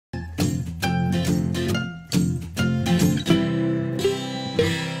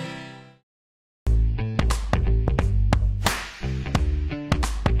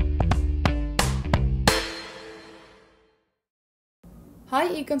Hi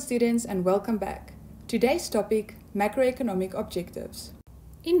Econ students and welcome back. Today's topic, macroeconomic objectives.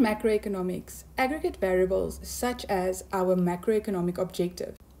 In macroeconomics, aggregate variables such as our macroeconomic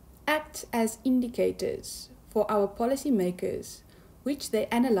objective act as indicators for our policymakers, which they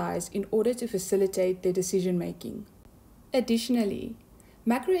analyze in order to facilitate their decision making. Additionally,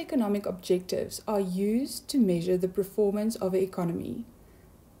 macroeconomic objectives are used to measure the performance of an economy.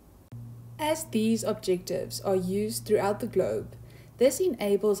 As these objectives are used throughout the globe, this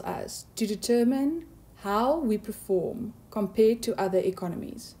enables us to determine how we perform compared to other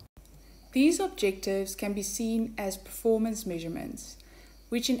economies. These objectives can be seen as performance measurements,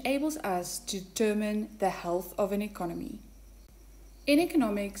 which enables us to determine the health of an economy. In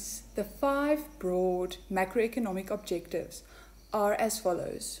economics, the 5 broad macroeconomic objectives are as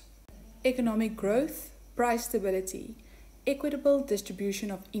follows: economic growth, price stability, equitable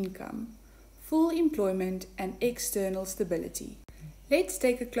distribution of income, full employment, and external stability. Let's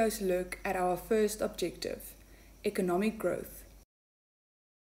take a closer look at our first objective, economic growth.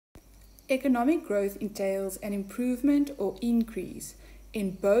 Economic growth entails an improvement or increase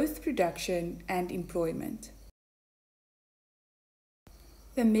in both production and employment.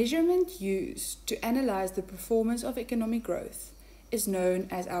 The measurement used to analyze the performance of economic growth is known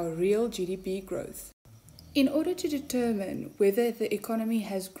as our real GDP growth. In order to determine whether the economy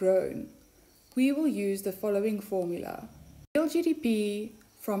has grown, we will use the following formula. Real GDP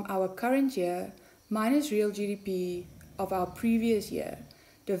from our current year minus real GDP of our previous year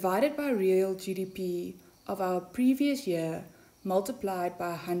divided by real GDP of our previous year multiplied by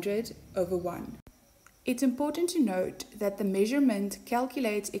 100 over 1. It's important to note that the measurement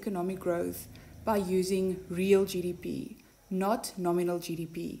calculates economic growth by using real GDP, not nominal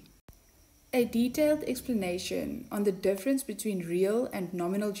GDP. A detailed explanation on the difference between real and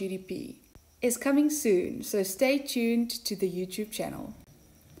nominal GDP is coming soon, so stay tuned to the YouTube channel.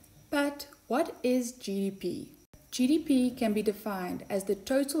 But what is GDP? GDP can be defined as the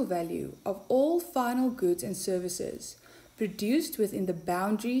total value of all final goods and services produced within the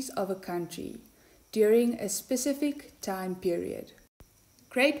boundaries of a country during a specific time period.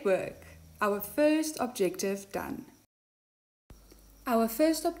 Great work! Our first objective done. Our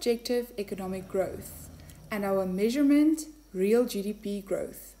first objective, economic growth, and our measurement, real GDP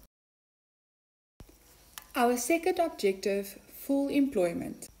growth. Our second objective, full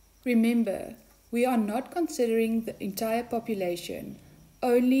employment. Remember, we are not considering the entire population,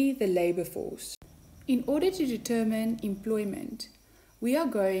 only the labor force. In order to determine employment, we are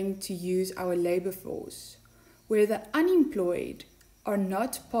going to use our labor force, where the unemployed are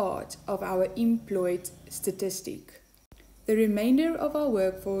not part of our employed statistic. The remainder of our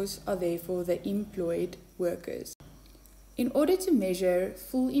workforce are therefore the employed workers. In order to measure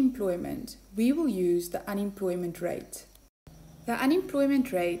full employment, we will use the unemployment rate. The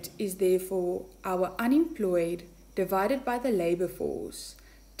unemployment rate is therefore our unemployed divided by the labor force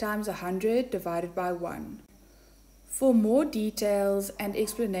times 100 divided by 1. For more details and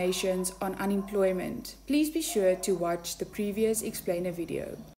explanations on unemployment, please be sure to watch the previous explainer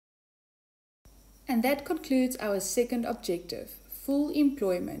video. And that concludes our second objective, full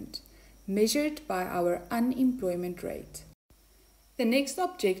employment, measured by our unemployment rate. The next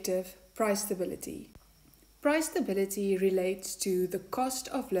objective, price stability. Price stability relates to the cost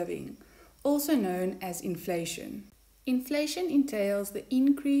of living, also known as inflation. Inflation entails the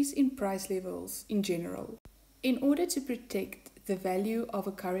increase in price levels in general. In order to protect the value of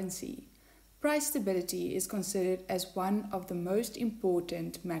a currency, price stability is considered as one of the most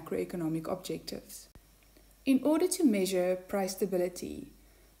important macroeconomic objectives. In order to measure price stability,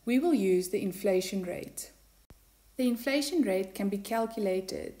 we will use the inflation rate. The inflation rate can be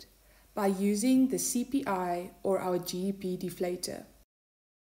calculated by using the CPI or our GDP deflator.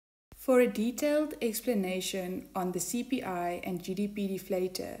 For a detailed explanation on the CPI and GDP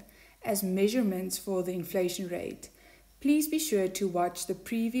deflator as measurements for the inflation rate, please be sure to watch the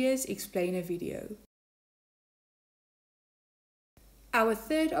previous explainer video. Our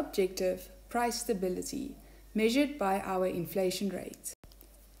third objective, price stability, measured by our inflation rate.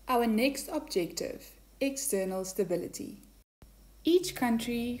 Our next objective, external stability. Each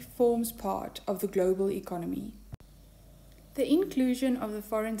country forms part of the global economy. The inclusion of the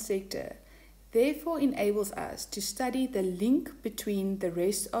foreign sector therefore enables us to study the link between the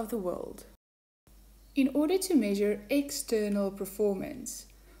rest of the world. In order to measure external performance,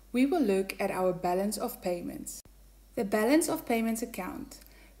 we will look at our balance of payments. The balance of payments account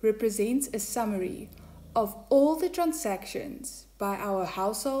represents a summary of all the transactions by our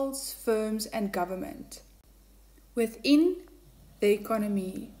households, firms, and government within the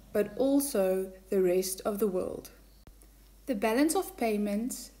economy, but also the rest of the world. The balance of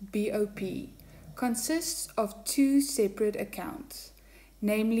payments, BOP, consists of two separate accounts,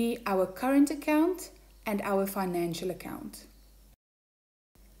 namely our current account and our financial account.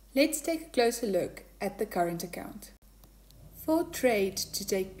 Let's take a closer look at the current account. For trade to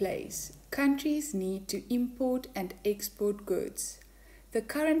take place, countries need to import and export goods. The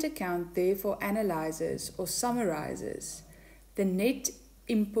current account therefore analyzes or summarizes the net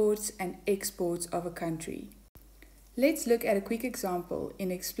imports and exports of a country. Let's look at a quick example in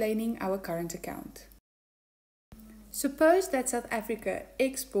explaining our current account. Suppose that South Africa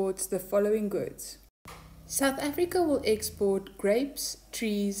exports the following goods. South Africa will export grapes,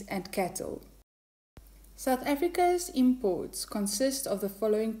 trees, and cattle. South Africa's imports consist of the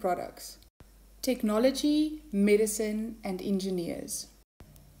following products: technology, medicine, and engineers.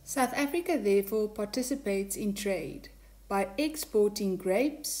 South Africa therefore participates in trade by exporting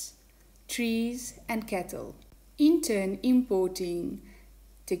grapes, trees, and cattle, in turn importing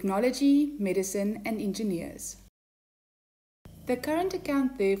technology, medicine, and engineers. The current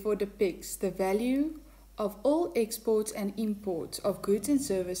account therefore depicts the value of all exports and imports of goods and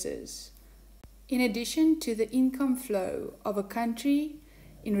services, in addition to the income flow of a country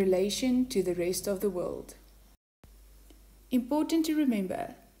in relation to the rest of the world. Important to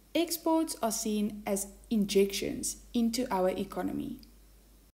remember, exports are seen as injections into our economy.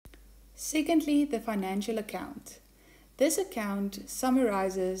 Secondly, the financial account. This account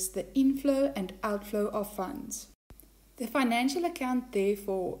summarizes the inflow and outflow of funds. The financial account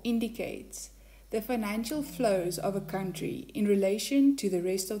therefore indicates the financial flows of a country in relation to the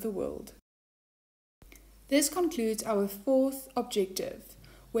rest of the world. This concludes our fourth objective,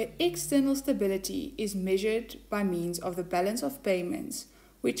 where external stability is measured by means of the balance of payments,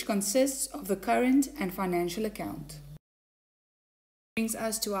 which consists of the current and financial account. Brings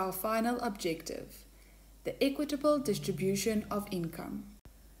us to our final objective, the equitable distribution of income.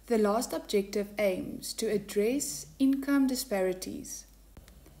 The last objective aims to address income disparities.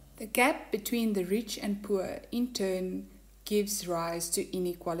 The gap between the rich and poor in turn gives rise to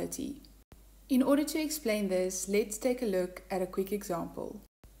inequality. In order to explain this, let's take a look at a quick example.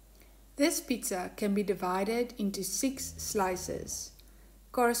 This pizza can be divided into 6 slices.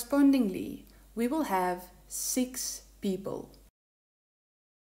 Correspondingly, we will have 6 people.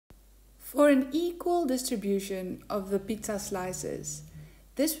 For an equal distribution of the pizza slices,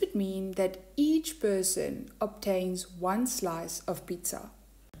 this would mean that each person obtains 1 slice of pizza.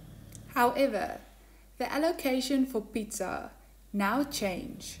 However, the allocation for pizza now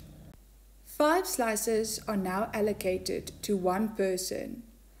change. 5 slices are now allocated to 1 person,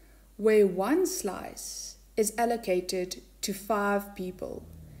 where 1 slice is allocated to 5 people,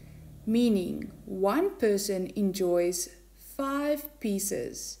 meaning 1 person enjoys 5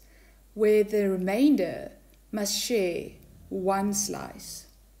 pieces, where the remainder must share 1 slice.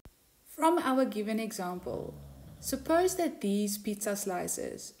 From our given example, suppose that these pizza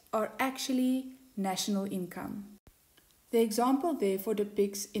slices are actually national income. The example therefore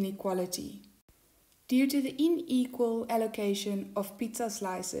depicts inequality due to the unequal allocation of pizza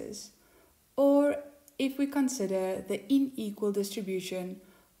slices, or if we consider the unequal distribution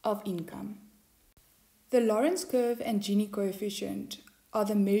of income. The Lorentz curve and Gini coefficient are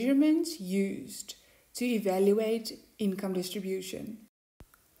the measurements used to evaluate income distribution.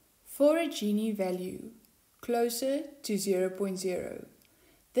 For a Gini value closer to 0.0,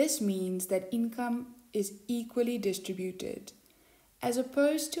 this means that income is equally distributed, as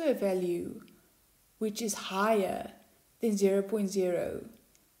opposed to a value which is higher than 0.0,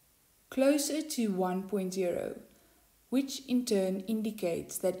 closer to 1.0, which in turn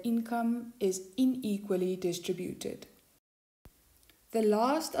indicates that income is unequally distributed. The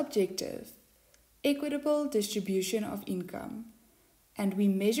last objective, equitable distribution of income, and we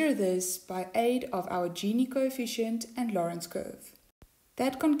measure this by aid of our Gini coefficient and Lorentz curve.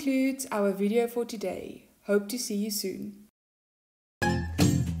 That concludes our video for today. Hope to see you soon.